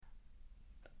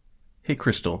Hey,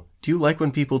 Crystal, do you like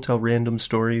when people tell random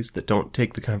stories that don't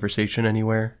take the conversation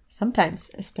anywhere?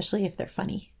 Sometimes, especially if they're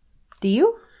funny. Do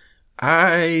you?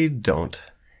 I don't.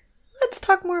 Let's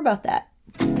talk more about that.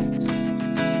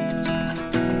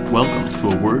 Welcome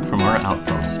to A Word from Our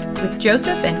Outpost, With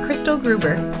Joseph and Crystal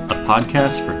Gruber. a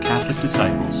podcast for Catholic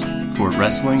disciples who are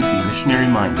wrestling to be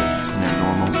missionary-minded in their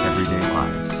normal, everyday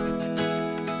lives.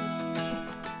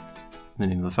 In the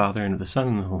name of the Father, and of the Son,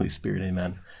 and of the Holy Spirit,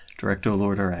 amen. Direct, O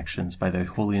Lord, our actions by thy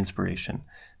holy inspiration,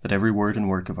 that every word and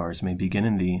work of ours may begin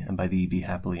in thee, and by thee be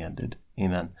happily ended.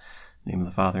 Amen. In the name of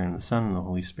the Father, and of the Son, and of the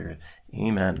Holy Spirit.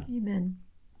 Amen. Amen.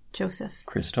 Joseph,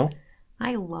 Crystal?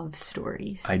 I love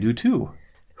stories. I do too.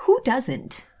 Who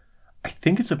doesn't? I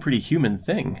think it's a pretty human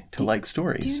thing to like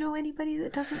stories. Do you know anybody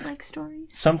that doesn't like stories?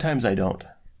 Sometimes I don't.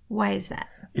 Why is that?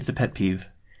 It's a pet peeve.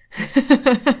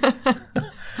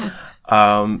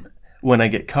 When I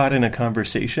get caught in a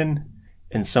conversation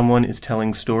and someone is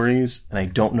telling stories and I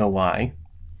don't know why,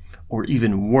 or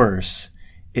even worse,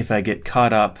 if I get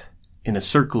caught up in a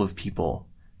circle of people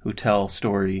who tell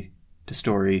story to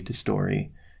story to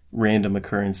story, random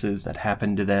occurrences that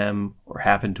happened to them or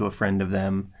happened to a friend of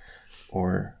them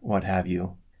or what have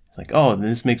you. It's like, oh,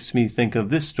 this makes me think of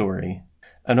this story.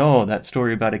 And oh, that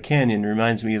story about a canyon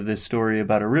reminds me of this story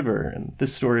about a river. And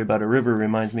this story about a river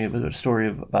reminds me of a story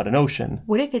about an ocean.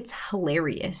 What if it's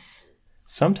hilarious?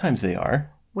 Sometimes they are.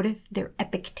 What if they're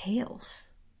epic tales?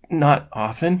 Not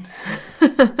often.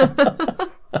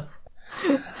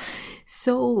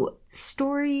 So,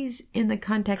 stories in the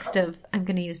context of, I'm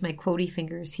going to use my quotey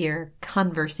fingers here,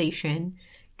 conversation.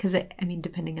 Because, I mean,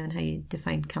 depending on how you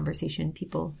define conversation,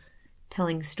 people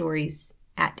telling stories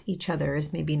at each other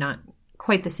is maybe not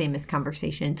quite the same as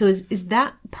conversation. So is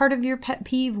that part of your pet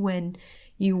peeve when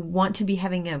you want to be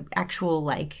having an actual,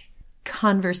 like,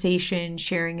 conversation,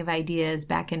 sharing of ideas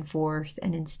back and forth,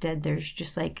 and instead there's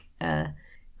just, like, a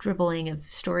dribbling of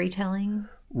storytelling?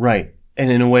 Right.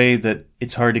 And in a way that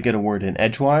it's hard to get a word in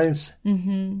edgewise.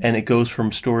 Mm-hmm. And it goes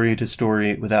from story to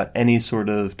story without any sort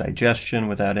of digestion,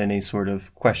 without any sort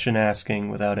of question asking,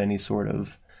 without any sort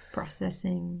of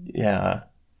processing. Yeah.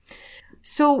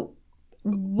 So,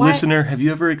 listener, have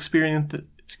you ever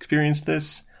experienced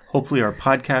this? Hopefully our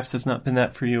podcast has not been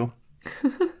that for you.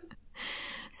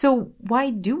 So why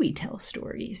do we tell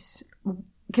stories?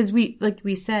 Because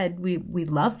we said, we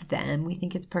love them. We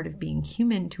think it's part of being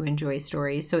human to enjoy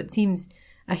stories. So it seems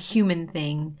a human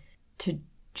thing to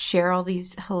share all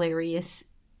these hilarious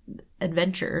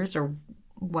adventures or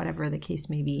whatever the case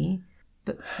may be.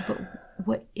 But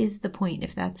what is the point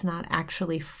if that's not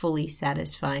actually fully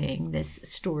satisfying this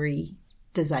story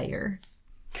desire?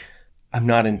 I'm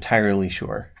not entirely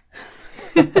sure.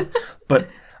 But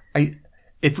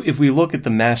if we look at the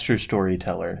master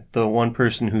storyteller, the one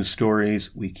person whose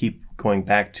stories we keep going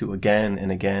back to again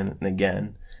and again and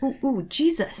again. Ooh,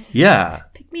 Jesus. Yeah.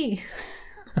 Pick me.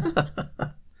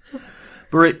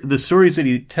 But the stories that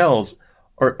he tells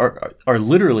are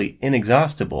literally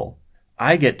inexhaustible.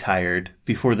 I get tired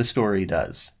before the story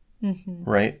does. Mm-hmm.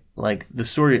 Right? Like the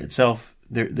story itself,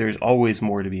 there's always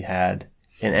more to be had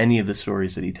in any of the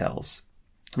stories that he tells.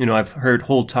 You know, I've heard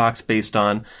whole talks based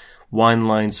on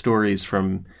one-line stories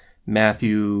from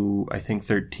Matthew, I think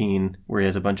 13, where he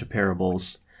has a bunch of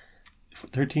parables.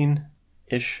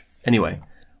 13-ish? Anyway,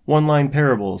 one-line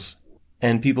parables,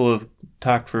 and people have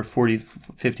talked for 40,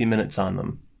 50 minutes on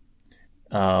them.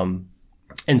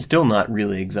 And still not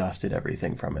really exhausted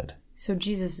everything from it. So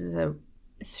Jesus is a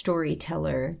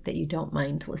storyteller that you don't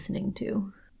mind listening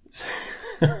to.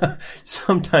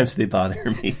 Sometimes they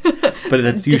bother me, but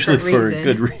that's usually for a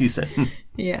good reason.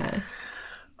 Yeah.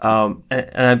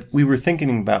 We were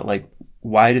thinking about, like,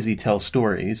 why does he tell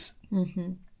stories?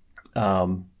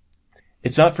 Mm-hmm.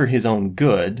 It's not for his own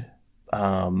good.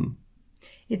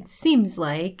 It seems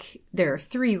like there are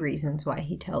 3 reasons why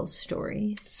he tells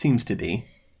stories. Seems to be.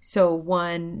 So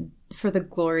 1, for the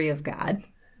glory of God.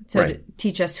 So right. To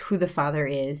teach us who the Father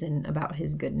is and about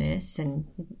his goodness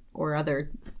or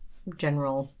other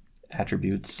general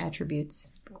attributes,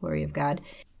 the glory of God.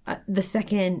 The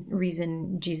second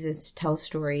reason Jesus tells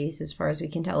stories, as far as we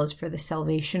can tell, is for the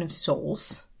salvation of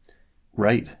souls.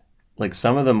 Right. Like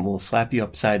some of them will slap you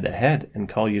upside the head and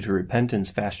call you to repentance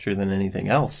faster than anything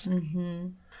else. Mm-hmm.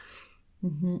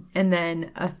 Mm-hmm. And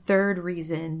then a third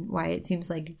reason why it seems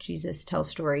like Jesus tells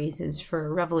stories is for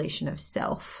a revelation of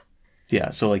self.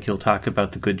 Yeah, so like he'll talk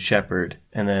about the good shepherd,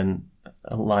 and then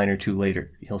a line or two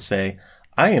later he'll say,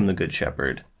 I am the good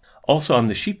shepherd. Also, I'm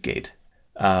the sheep gate.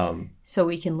 So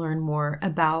we can learn more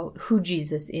about who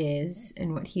Jesus is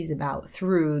and what he's about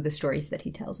through the stories that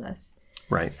he tells us.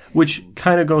 Right. Which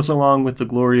kind of goes along with the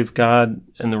glory of God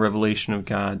and the revelation of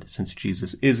God, since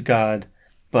Jesus is God.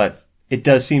 But it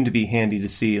does seem to be handy to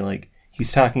see, like,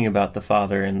 he's talking about the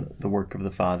Father and the work of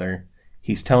the Father.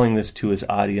 He's telling this to his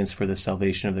audience for the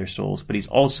salvation of their souls, but he's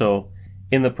also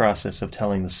in the process of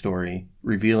telling the story,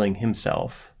 revealing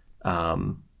himself.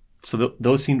 So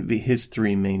those seem to be his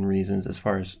three main reasons as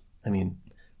far as,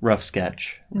 rough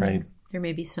sketch, right? There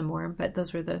may be some more, but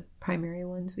those were the primary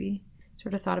ones we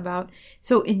sort of thought about.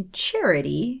 So in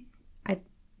charity,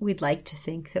 we'd like to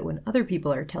think that when other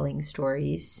people are telling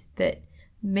stories, that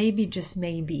maybe, just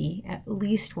maybe, at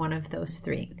least one of those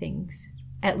three things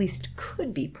at least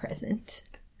could be present.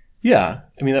 Yeah,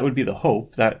 that would be the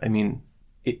hope.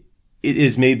 It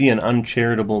is maybe an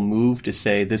uncharitable move to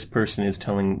say this person is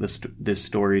telling this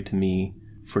story to me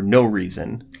for no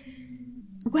reason.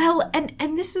 Well,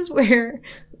 and this is where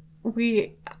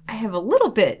I have a little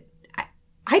bit.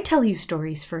 I tell you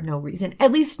stories for no reason,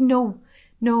 at least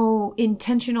no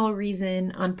intentional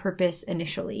reason on purpose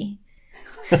initially.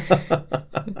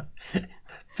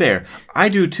 Fair. I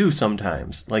do too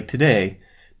sometimes. Like today,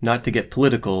 not to get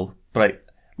political, but I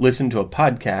listened to a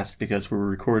podcast because we're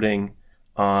recording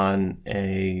on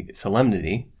a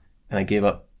solemnity, and I gave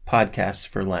up podcasts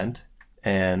for Lent.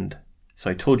 And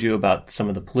so I told you about some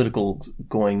of the political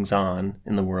goings-on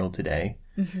in the world today.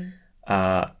 Mm-hmm.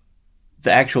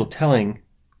 The actual telling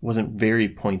wasn't very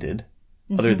pointed,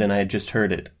 other than I had just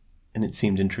heard it, and it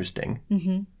seemed interesting.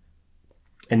 Mm-hmm.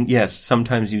 And yes,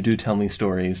 sometimes you do tell me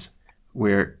stories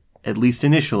where, at least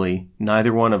initially,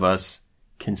 neither one of us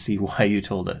can see why you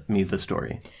told me the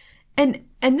story. And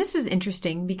this is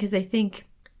interesting because I think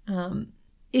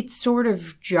it's sort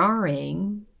of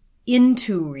jarring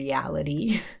into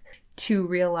reality to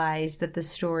realize that the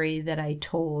story that I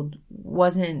told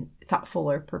wasn't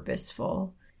thoughtful or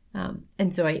purposeful.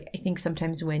 And so I think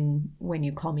sometimes when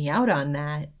you call me out on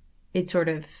that, it sort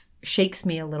of shakes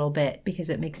me a little bit because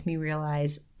it makes me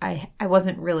realize I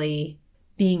wasn't really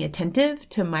being attentive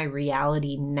to my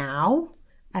reality now.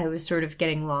 I was sort of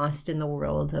getting lost in the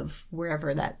world of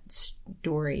wherever that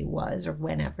story was or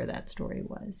whenever that story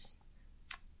was.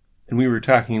 And we were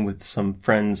talking with some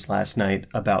friends last night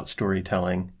about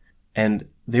storytelling, and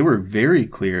they were very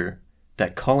clear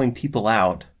that calling people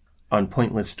out on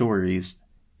pointless stories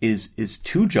is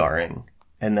too jarring,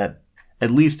 and that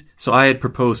at least, so I had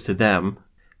proposed to them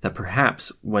that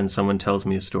perhaps when someone tells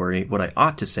me a story, what I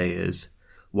ought to say is,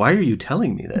 why are you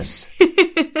telling me this?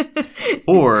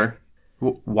 Or,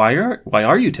 why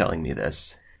are you telling me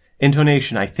this?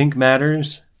 Intonation, I think,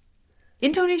 matters.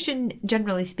 Intonation,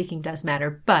 generally speaking, does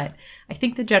matter, but I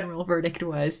think the general verdict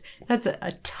was that's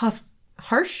a tough,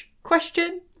 harsh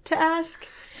question to ask.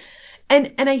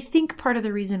 And I think part of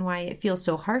the reason why it feels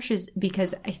so harsh is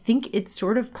because I think it's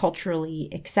sort of culturally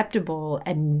acceptable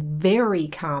and very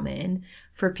common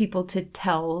for people to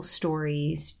tell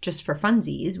stories just for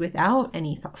funsies without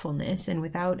any thoughtfulness and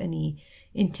without any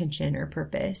intention or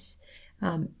purpose.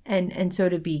 And so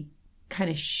to be kind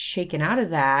of shaken out of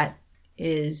that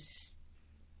is,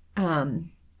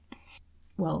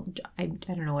 well, I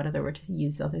don't know what other word to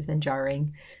use other than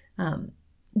jarring.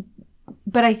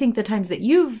 But I think the times that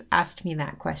you've asked me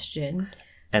that question.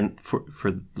 And for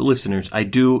the listeners, I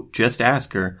do just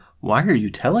ask her, why are you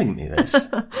telling me this?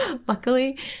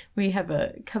 Luckily, we have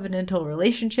a covenantal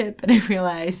relationship, and I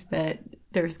realize that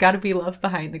there's got to be love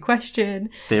behind the question.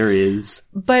 There is.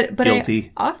 But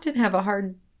guilty. I often have a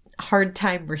hard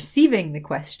time receiving the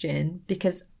question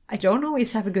because I don't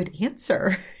always have a good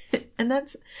answer. And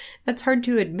that's hard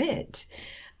to admit.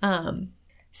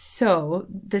 So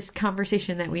this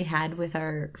conversation that we had with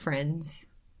our friends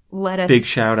let us... Big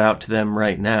shout out to them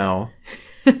right now.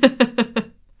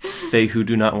 They who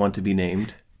do not want to be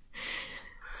named.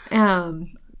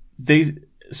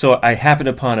 So I happened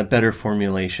upon a better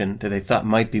formulation that they thought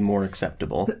might be more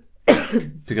acceptable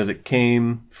because it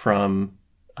came from,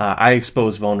 I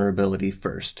expose vulnerability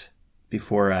first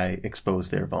before I expose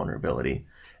their vulnerability.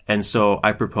 And so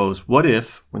I propose, what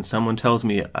if when someone tells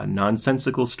me a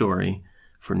nonsensical story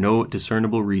for no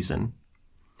discernible reason,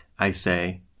 I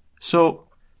say, so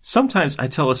sometimes I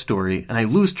tell a story and I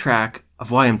lose track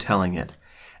of why I'm telling it.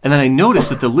 And then I notice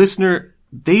that the listener,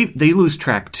 they lose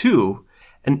track too.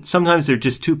 And sometimes they're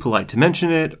just too polite to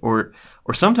mention it, or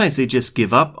sometimes they just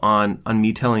give up on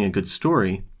me telling a good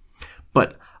story.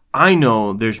 But I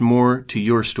know there's more to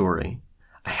your story.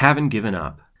 I haven't given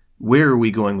up. Where are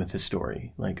we going with this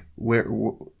story? Like,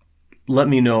 let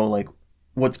me know, like,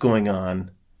 what's going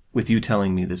on with you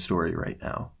telling me this story right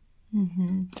now.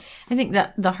 Mm-hmm. I think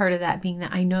that the heart of that being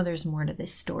that I know there's more to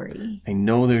this story. I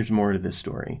know there's more to this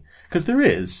story. Because there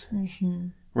is. Mm-hmm.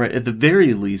 right? At the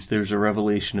very least, there's a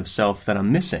revelation of self that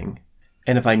I'm missing.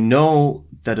 And if I know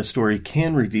that a story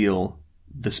can reveal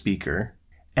the speaker,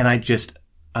 and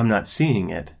I'm not seeing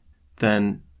it,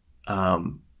 then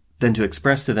to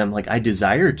express to them, like, I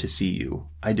desire to see you.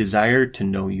 I desire to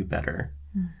know you better.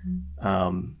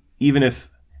 Mm-hmm. Even if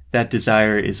that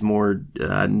desire is more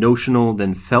notional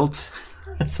than felt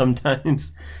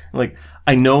sometimes. Like,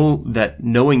 I know that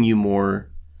knowing you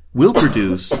more will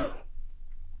produce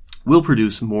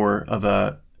more of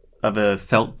a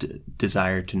felt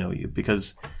desire to know you,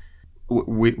 because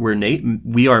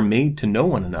we are made to know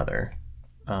one another.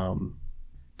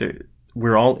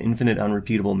 We're all infinite,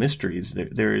 unrepeatable mysteries.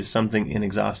 There is something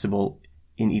inexhaustible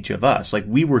in each of us. Like,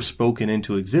 we were spoken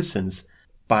into existence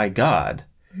by God.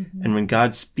 Mm-hmm. And when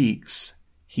God speaks,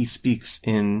 he speaks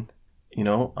in,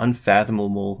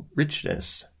 unfathomable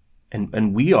richness.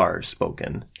 And we are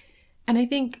spoken. And I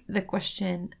think the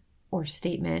question, or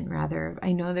statement rather,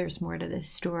 I know there's more to this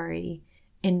story,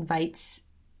 invites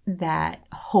that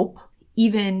hope,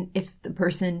 even if the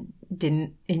person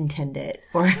didn't intend it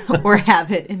or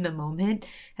have it in the moment,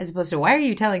 as opposed to, why are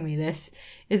you telling me this,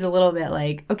 is a little bit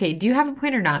like, okay, do you have a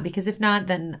point or not? Because if not,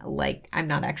 then, like, I'm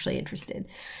not actually interested.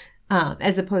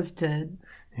 As opposed to...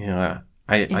 Yeah,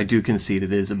 I do concede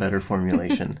it is a better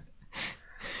formulation.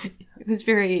 It was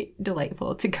very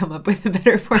delightful to come up with a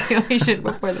better formulation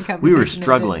before the conversation. We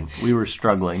were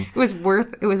struggling. It was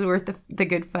worth the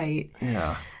good fight.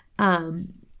 Yeah.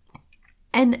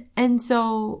 And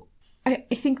so I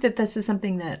think that this is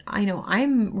something that I know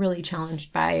I'm really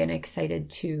challenged by and excited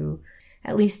to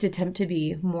at least attempt to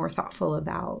be more thoughtful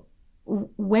about.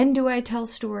 When do I tell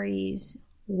stories?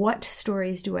 What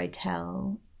stories do I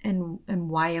tell? And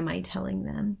why am I telling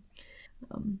them?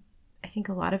 I think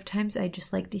a lot of times I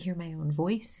just like to hear my own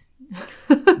voice.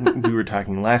 We were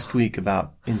talking last week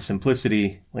about, in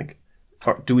simplicity, like,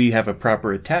 do we have a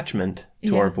proper attachment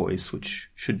to our voice, which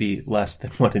should be less than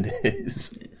what it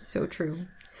is. So true.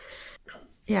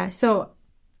 Yeah, so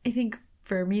I think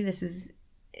for me this is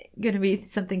going to be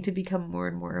something to become more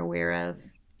and more aware of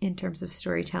in terms of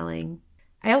storytelling.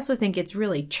 I also think it's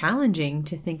really challenging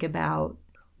to think about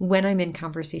when I'm in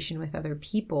conversation with other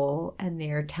people and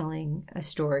they're telling a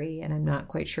story and I'm not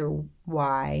quite sure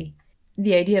why.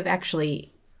 The idea of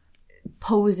actually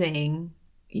posing,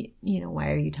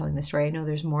 why are you telling this story? I know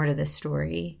there's more to this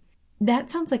story. That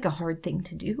sounds like a hard thing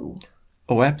to do.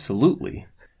 Oh, absolutely.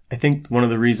 I think one of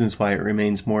the reasons why it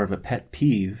remains more of a pet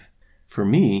peeve for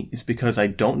me is because I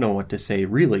don't know what to say,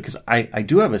 really. Because I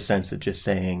do have a sense that just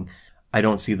saying, I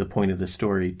don't see the point of the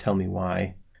story, tell me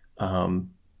why,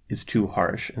 is too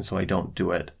harsh, and so I don't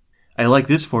do it. I like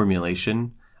this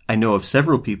formulation. I know of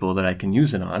several people that I can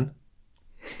use it on,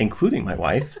 including my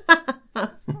wife.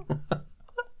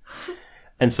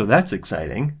 And so that's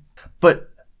exciting. But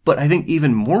I think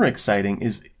even more exciting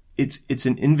is it's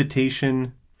an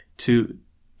invitation to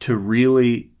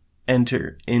really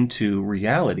enter into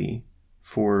reality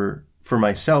for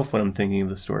myself when I'm thinking of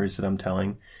the stories that I'm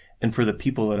telling, and for the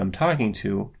people that I'm talking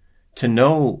to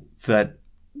know that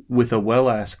with a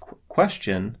well-asked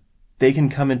question, they can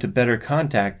come into better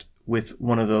contact with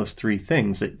one of those three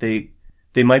things. That they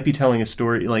might be telling a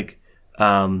story like,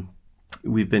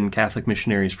 we've been Catholic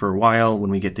missionaries for a while.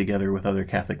 When we get together with other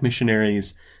Catholic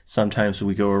missionaries, sometimes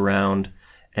we go around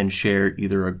and share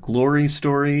either a glory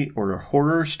story or a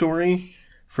horror story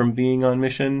from being on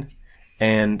mission.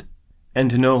 And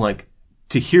to know, like,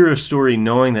 to hear a story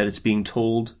knowing that it's being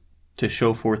told to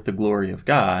show forth the glory of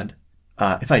God,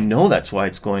 if I know that's why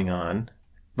it's going on,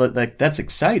 like, that's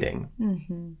exciting.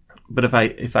 Mm-hmm. But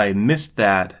if I missed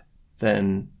that,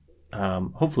 then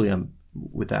hopefully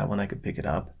with that one I could pick it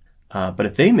up. But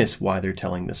if they miss why they're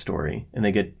telling the story and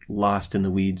they get lost in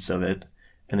the weeds of it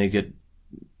and they get,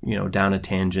 down a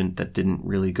tangent that didn't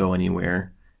really go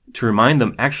anywhere, to remind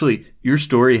them, actually, your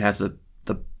story has the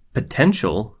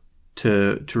potential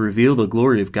to reveal the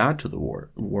glory of God to the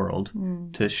world,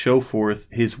 to show forth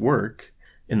his work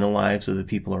in the lives of the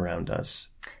people around us.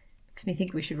 Makes me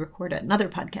think we should record another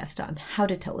podcast on how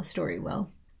to tell a story well.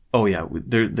 Oh yeah,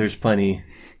 there's plenty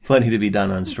to be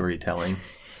done on storytelling.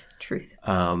 Truth.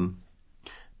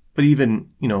 But even,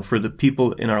 for the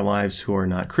people in our lives who are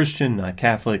not Christian, not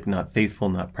Catholic, not faithful,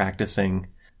 not practicing,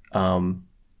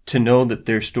 to know that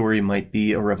their story might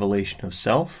be a revelation of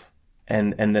self,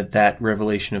 and that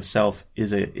revelation of self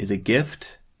is a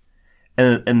gift,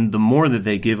 and the more that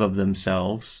they give of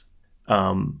themselves,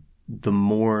 the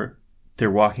more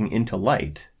they're walking into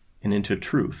light and into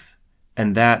truth,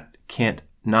 and that can't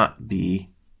not be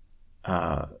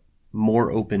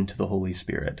more open to the Holy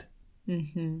Spirit.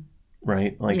 Mm-hmm.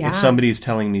 Right? Like, if somebody's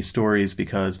telling me stories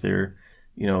because they're,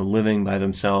 living by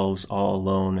themselves all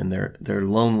alone, and they're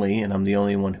lonely, and I'm the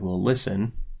only one who will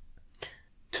listen,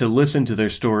 to listen to their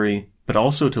story, but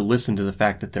also to listen to the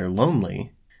fact that they're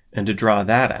lonely and to draw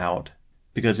that out,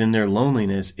 because in their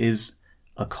loneliness is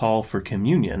a call for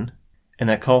communion, and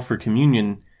that call for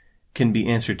communion can be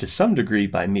answered to some degree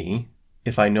by me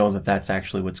if I know that that's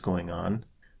actually what's going on.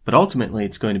 But ultimately,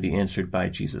 it's going to be answered by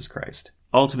Jesus Christ.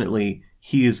 Ultimately,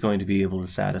 he is going to be able to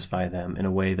satisfy them in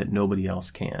a way that nobody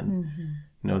else can.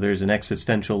 Mm-hmm. There's an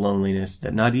existential loneliness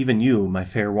that not even you, my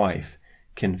fair wife,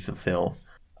 can fulfill.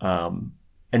 And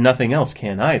nothing else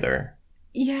can either.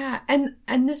 Yeah, and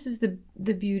this is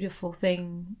the beautiful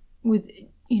thing with,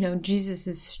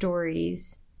 Jesus'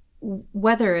 stories.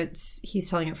 Whether it's he's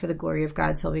telling it for the glory of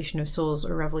God, salvation of souls,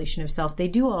 or revelation of self, they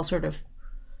do all sort of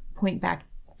point back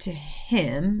to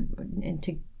him and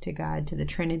to God, to the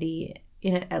Trinity,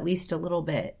 in at least a little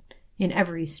bit in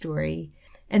every story.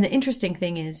 And the interesting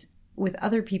thing is, with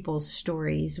other people's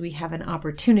stories, we have an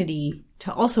opportunity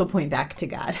to also point back to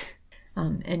God,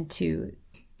 and to,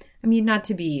 not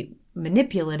to be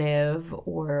manipulative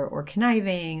or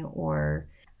conniving or,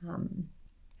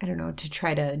 to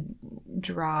try to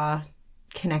draw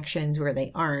connections where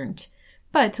they aren't,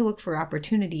 but to look for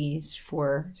opportunities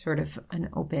for sort of an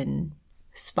open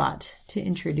spot to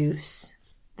introduce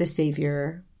the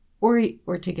Savior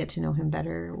or to get to know him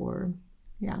better,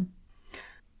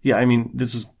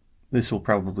 this will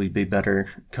probably be better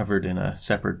covered in a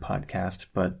separate podcast,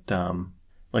 but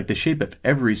the shape of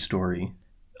every story,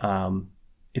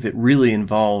 if it really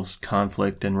involves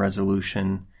conflict and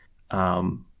resolution,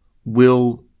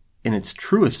 will in its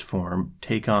truest form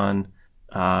take on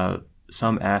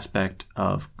some aspect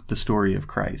of the story of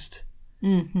Christ.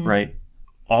 Mm-hmm. Right?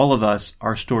 All of us,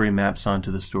 our story maps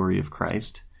onto the story of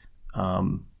Christ.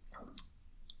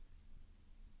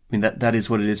 That is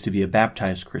what it is to be a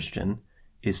baptized Christian,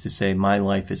 is to say my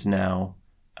life is now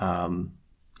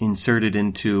inserted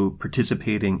into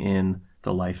participating in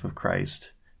the life of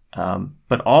Christ.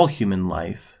 But all human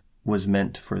life was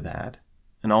meant for that.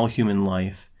 And all human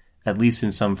life, at least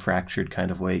in some fractured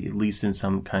kind of way, at least in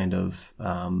some kind of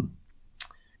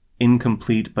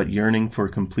incomplete but yearning for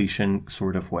completion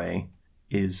sort of way,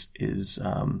 is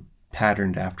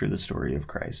patterned after the story of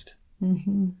Christ.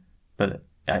 Mm-hmm. But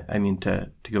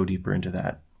to go deeper into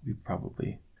that, we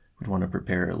probably would want to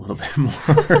prepare a little bit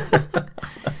more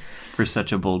for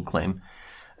such a bold claim.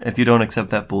 If you don't accept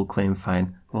that bold claim,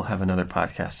 fine. We'll have another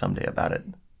podcast someday about it.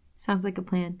 Sounds like a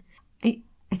plan. I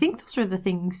think those are the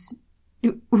things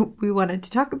we wanted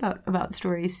to talk about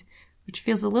stories, which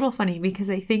feels a little funny because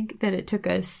I think that it took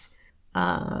us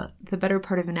the better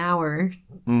part of an hour.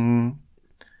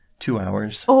 2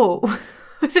 hours. Oh,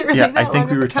 was it really that long? I think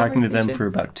we were talking to them for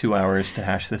about 2 hours to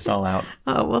hash this all out.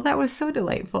 Oh, well, that was so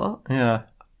delightful. Yeah.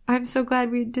 I'm so glad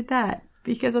we did that,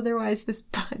 because otherwise this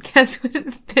podcast wouldn't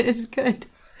have been as good.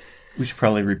 We should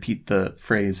probably repeat the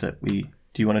phrase that do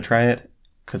you want to try it?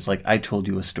 Because I told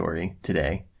you a story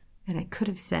today. And I could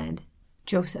have said,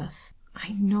 Joseph, I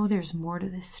know there's more to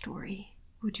this story.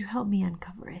 Would you help me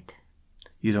uncover it?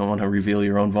 You don't want to reveal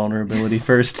your own vulnerability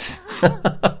first?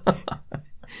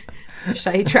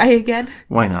 Should I try again?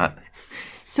 Why not?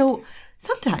 So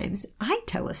sometimes I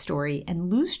tell a story and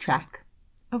lose track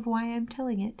of why I'm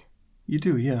telling it. You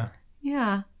do, yeah.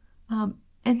 Yeah.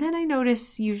 And then I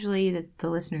notice usually that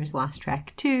the listeners lost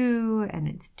track too, and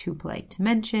it's too polite to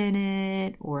mention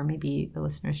it, or maybe the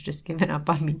listener's just given up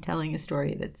on me telling a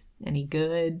story that's any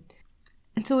good.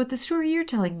 And so with the story you're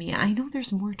telling me, I know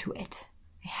there's more to it.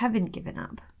 I haven't given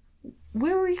up.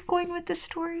 Where were you going with this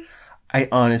story? I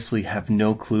honestly have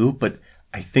no clue, but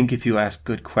I think if you ask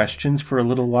good questions for a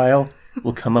little while,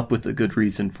 we'll come up with a good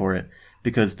reason for it.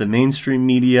 Because the mainstream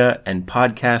media and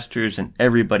podcasters and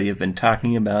everybody have been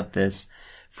talking about this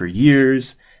for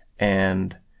years,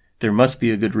 and there must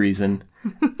be a good reason.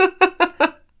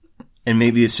 And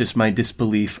maybe it's just my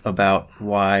disbelief about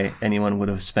why anyone would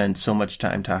have spent so much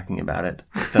time talking about it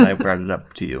that I brought it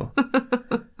up to you.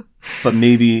 But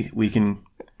maybe we can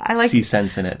see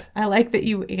sense in it. I like that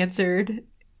you answered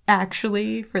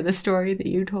actually for the story that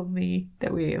you told me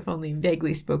that we have only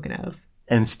vaguely spoken of.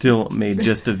 And still made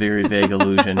just a very vague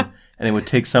allusion. And it would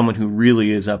take someone who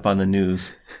really is up on the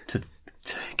news to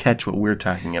catch what we're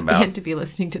talking about. And to be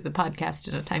listening to the podcast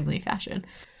in a timely fashion.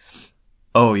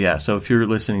 Oh, yeah. So if you're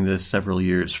listening to this several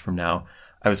years from now,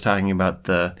 I was talking about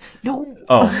the... No.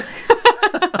 Oh.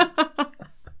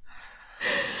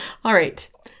 All right.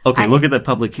 Okay, look at the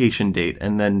publication date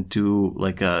and then do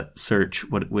a search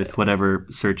with whatever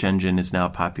search engine is now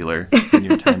popular in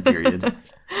your time period.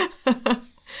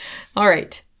 All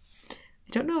right.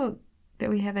 I don't know that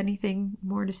we have anything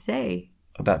more to say.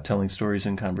 about telling stories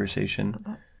in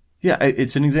conversation. Yeah,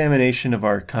 it's an examination of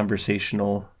our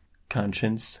conversational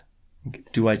conscience.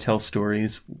 Do I tell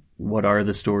stories? What are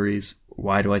the stories?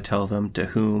 Why do I tell them? To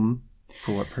whom?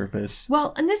 For what purpose?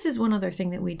 Well, and this is one other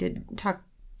thing that we did talk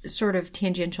sort of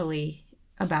tangentially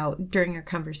about during our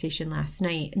conversation last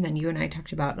night, and then you and I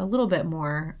talked about a little bit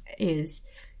more, is,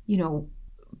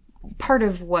 part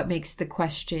of what makes the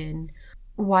question,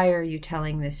 why are you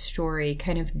telling this story,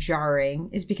 kind of jarring,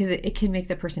 is because it can make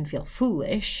the person feel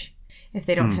foolish if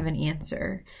they don't have an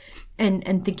answer.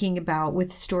 And thinking about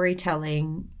with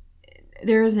storytelling,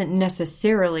 there isn't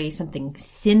necessarily something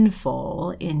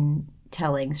sinful in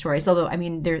telling stories, although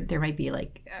there might be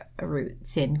like a root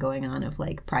sin going on of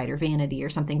like pride or vanity or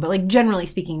something, but like generally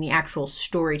speaking, the actual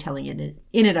storytelling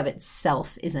in and of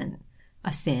itself isn't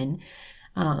a sin.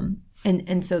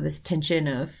 And so this tension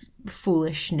of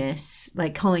foolishness,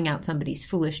 like calling out somebody's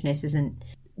foolishness, isn't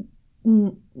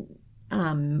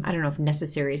I don't know if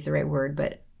necessary is the right word,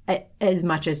 but as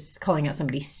much as calling out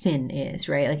somebody's sin is,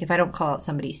 right? Like if I don't call out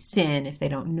somebody's sin, if they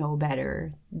don't know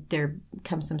better, there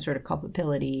comes some sort of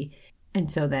culpability. And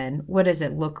so then what does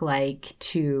it look like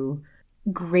to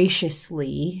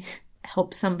graciously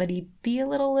help somebody be a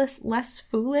little less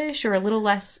foolish or a little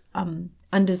less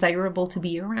undesirable to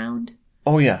be around?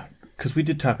 Oh, yeah. Because we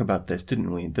did talk about this,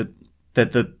 didn't we?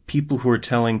 That the people who are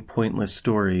telling pointless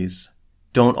stories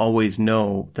don't always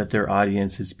know that their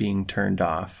audience is being turned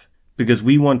off. Because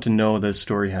we want to know the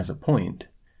story has a point.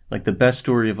 Like the best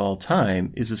story of all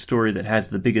time is a story that has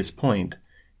the biggest point.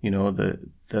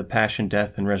 The passion,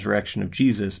 death, and resurrection of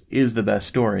Jesus is the best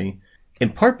story,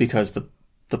 in part because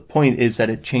the point is that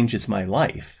it changes my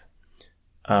life,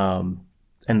 and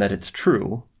that it's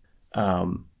true.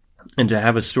 And to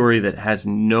have a story that has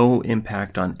no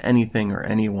impact on anything or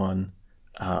anyone,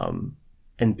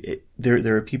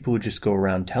 there are people who just go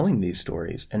around telling these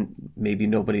stories, and maybe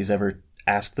nobody's ever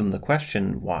asked them the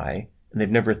question why, and they've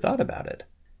never thought about it.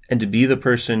 And to be the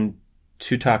person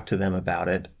to talk to them about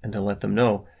it and to let them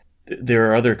know there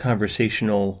are other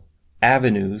conversational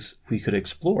avenues we could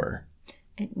explore.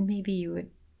 And maybe you would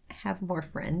have more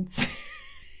friends.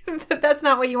 But that's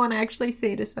not what you want to actually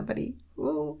say to somebody.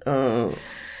 Oh,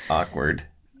 awkward.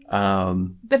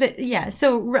 But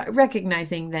so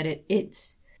recognizing that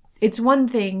it's one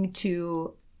thing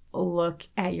to look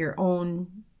at your own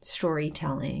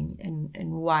storytelling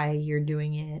and why you're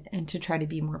doing it and to try to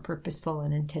be more purposeful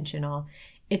and intentional.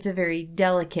 It's a very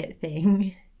delicate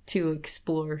thing to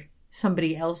explore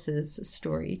somebody else's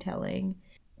storytelling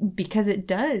because it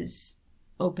does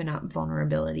open up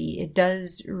vulnerability. It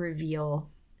does reveal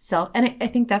self. And I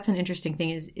think that's an interesting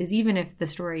thing is even if the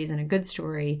story isn't a good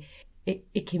story,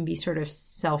 it can be sort of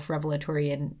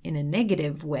self-revelatory in a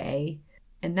negative way.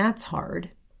 And that's hard.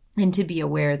 And to be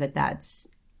aware that that's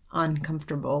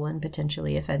uncomfortable and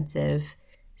potentially offensive.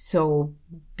 So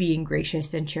being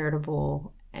gracious and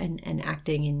charitable and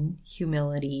acting in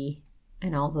humility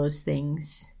and all those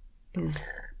things is...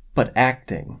 But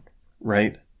acting,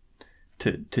 right?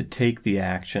 To take the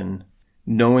action,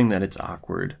 knowing that it's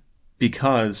awkward,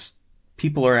 because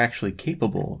people are actually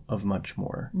capable of much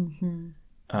more. Mm-hmm.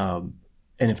 And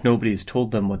if nobody's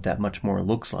told them what that much more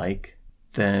looks like,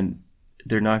 then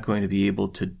they're not going to be able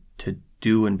to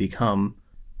do and become,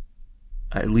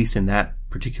 at least in that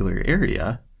particular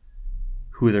area,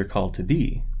 who they're called to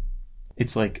be.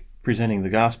 It's like presenting the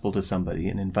gospel to somebody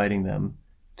and inviting them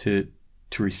to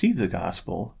receive the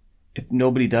gospel. If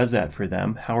nobody does that for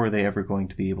them, how are they ever going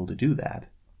to be able to do that?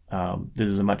 This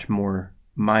is a much more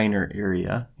minor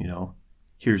area.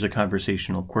 Here's a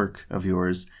conversational quirk of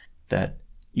yours that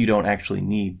you don't actually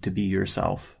need to be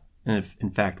yourself, and if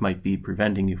in fact might be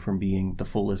preventing you from being the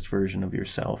fullest version of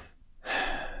yourself.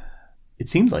 It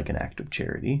seems like an act of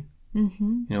charity.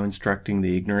 Mm-hmm. Instructing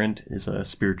the ignorant is a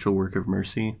spiritual work of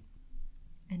mercy.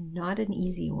 And not an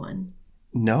easy one.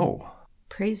 No.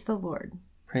 Praise the Lord.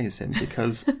 Praise him,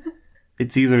 because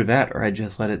it's either that or I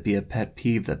just let it be a pet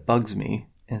peeve that bugs me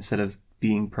instead of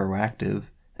being proactive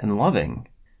and loving.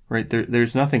 Right?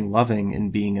 There's nothing loving in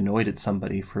being annoyed at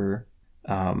somebody for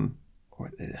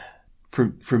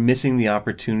missing the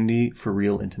opportunity for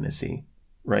real intimacy.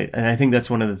 Right? And I think that's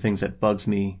one of the things that bugs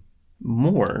me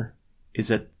more is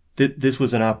that this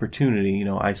was an opportunity.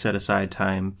 I set aside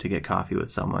time to get coffee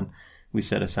with someone. We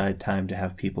set aside time to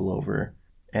have people over.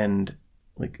 And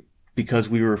because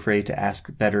we were afraid to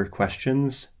ask better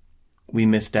questions, we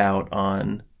missed out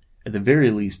on, at the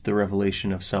very least, the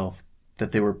revelation of self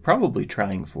that they were probably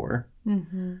trying for.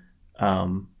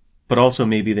 Mm-hmm. But also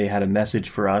maybe they had a message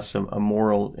for us, a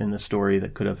moral in the story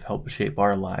that could have helped shape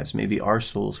our lives. Maybe our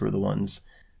souls were the ones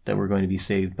that were going to be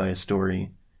saved by a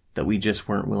story that we just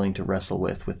weren't willing to wrestle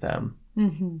with them.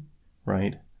 Mm-hmm.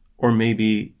 right? Or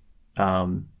maybe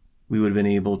we would have been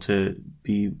able to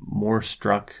be more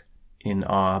struck in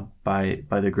awe by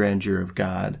the grandeur of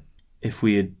God if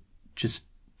we had just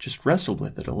wrestled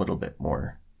with it a little bit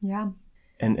more. Yeah.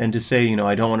 And to say,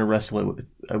 I don't want to wrestle it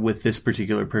with this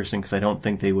particular person because I don't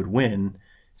think they would win.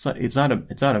 It's not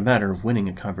a matter of winning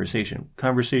a conversation.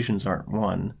 Conversations aren't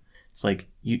won. It's like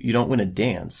you don't win a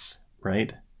dance,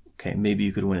 right? Okay, maybe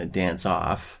you could win a dance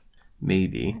off.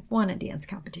 Maybe. I've won a dance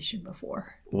competition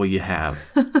before. Well, you have.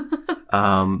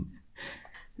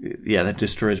 Yeah, that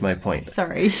destroys my point.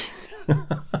 Sorry.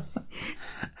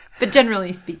 But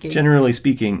generally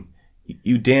speaking,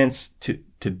 you dance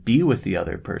to be with the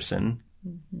other person.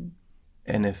 Mm-hmm.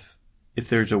 And if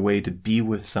there's a way to be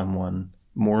with someone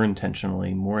more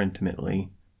intentionally, more intimately,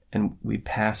 and we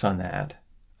pass on that,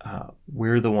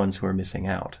 we're the ones who are missing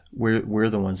out.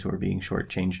 We're the ones who are being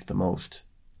shortchanged the most.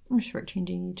 We're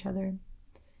shortchanging each other.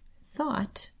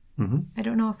 Thought. Mm-hmm. I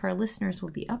don't know if our listeners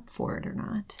will be up for it or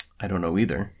not. I don't know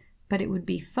either. But it would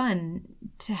be fun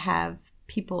to have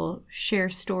people share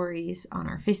stories on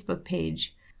our Facebook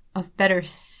page of better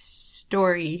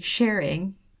story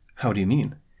sharing. How do you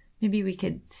mean? Maybe we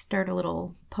could start a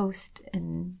little post,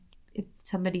 and if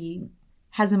somebody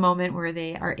has a moment where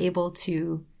they are able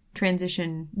to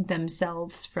transition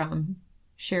themselves from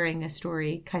sharing a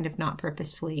story kind of not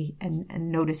purposefully and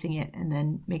noticing it and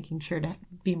then making sure to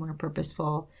be more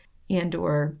purposeful and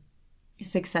or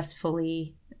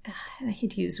successfully, I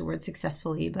hate to use the word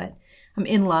successfully, but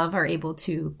in love, are able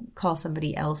to call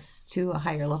somebody else to a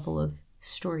higher level of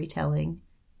storytelling.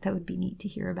 That would be neat to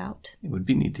hear about. It would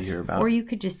be neat to hear about. Or you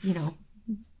could just,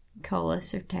 call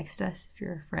us or text us if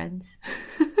you're friends.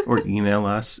 Or email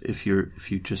us if you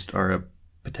just are a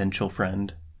potential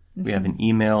friend. Mm-hmm. We have an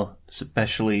email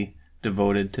specially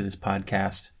devoted to this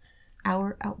podcast.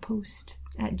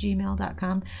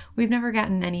 ouroutpost@gmail.com. We've never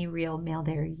gotten any real mail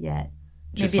there yet.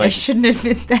 Just Maybe I shouldn't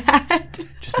admit that.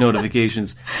 Just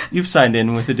notifications. You've signed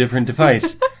in with a different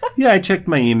device. Yeah, I checked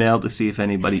my email to see if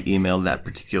anybody emailed that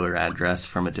particular address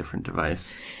from a different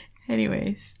device.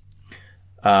 Anyways.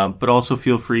 But also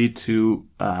feel free to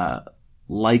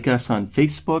like us on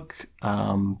Facebook,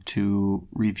 to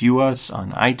review us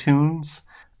on iTunes.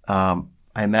 I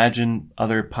imagine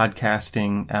other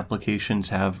podcasting applications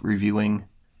have reviewing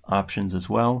options as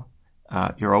well.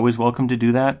 You're always welcome to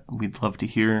do that. We'd love to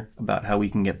hear about how we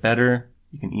can get better.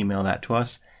 You can email that to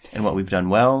us. And what we've done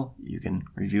well, you can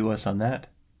review us on that.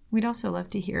 We'd also love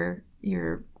to hear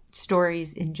your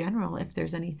stories in general, if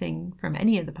there's anything from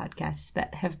any of the podcasts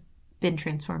that have been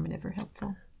transformative or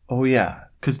helpful. Oh, yeah.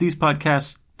 Because these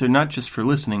podcasts, they're not just for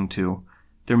listening to.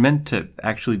 They're meant to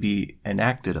actually be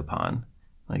enacted upon.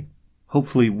 Like,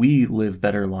 hopefully we live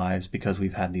better lives because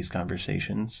we've had these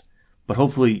conversations. But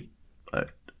hopefully,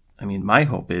 my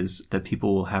hope is that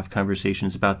people will have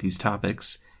conversations about these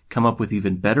topics, come up with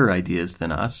even better ideas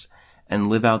than us, and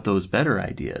live out those better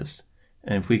ideas.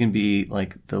 And if we can be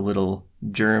like the little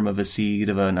germ of a seed,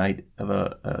 of a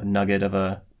nugget, of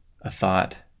a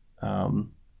thought,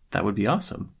 that would be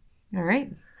awesome. All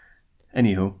right.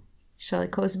 Anywho. Shall I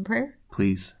close in prayer?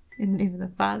 Please. In the name of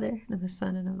the Father, and of the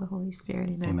Son, and of the Holy Spirit.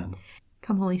 Amen. Amen.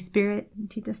 Come, Holy Spirit,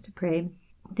 and teach us to pray.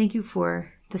 Thank you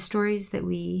for the stories that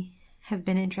we have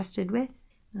been entrusted with.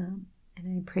 And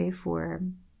I pray for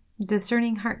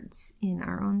discerning hearts in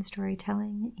our own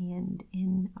storytelling and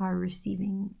in our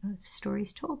receiving of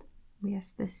stories told. We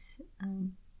ask this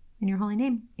in your holy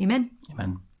name. Amen.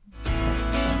 Amen.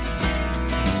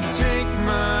 Take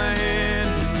my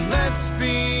hand and let's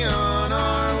be on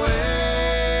our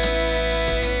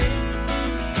way.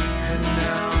 And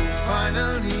now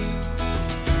finally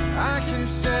I can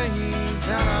say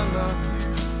that I love you.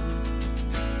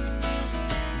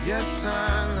 Yes,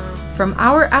 I love you. From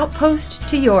our outpost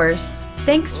to yours,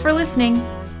 thanks for listening.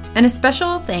 And a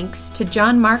special thanks to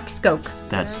John Mark Skoch.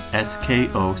 That's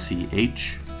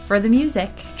Skoch. For the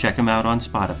music. Check him out on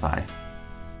Spotify.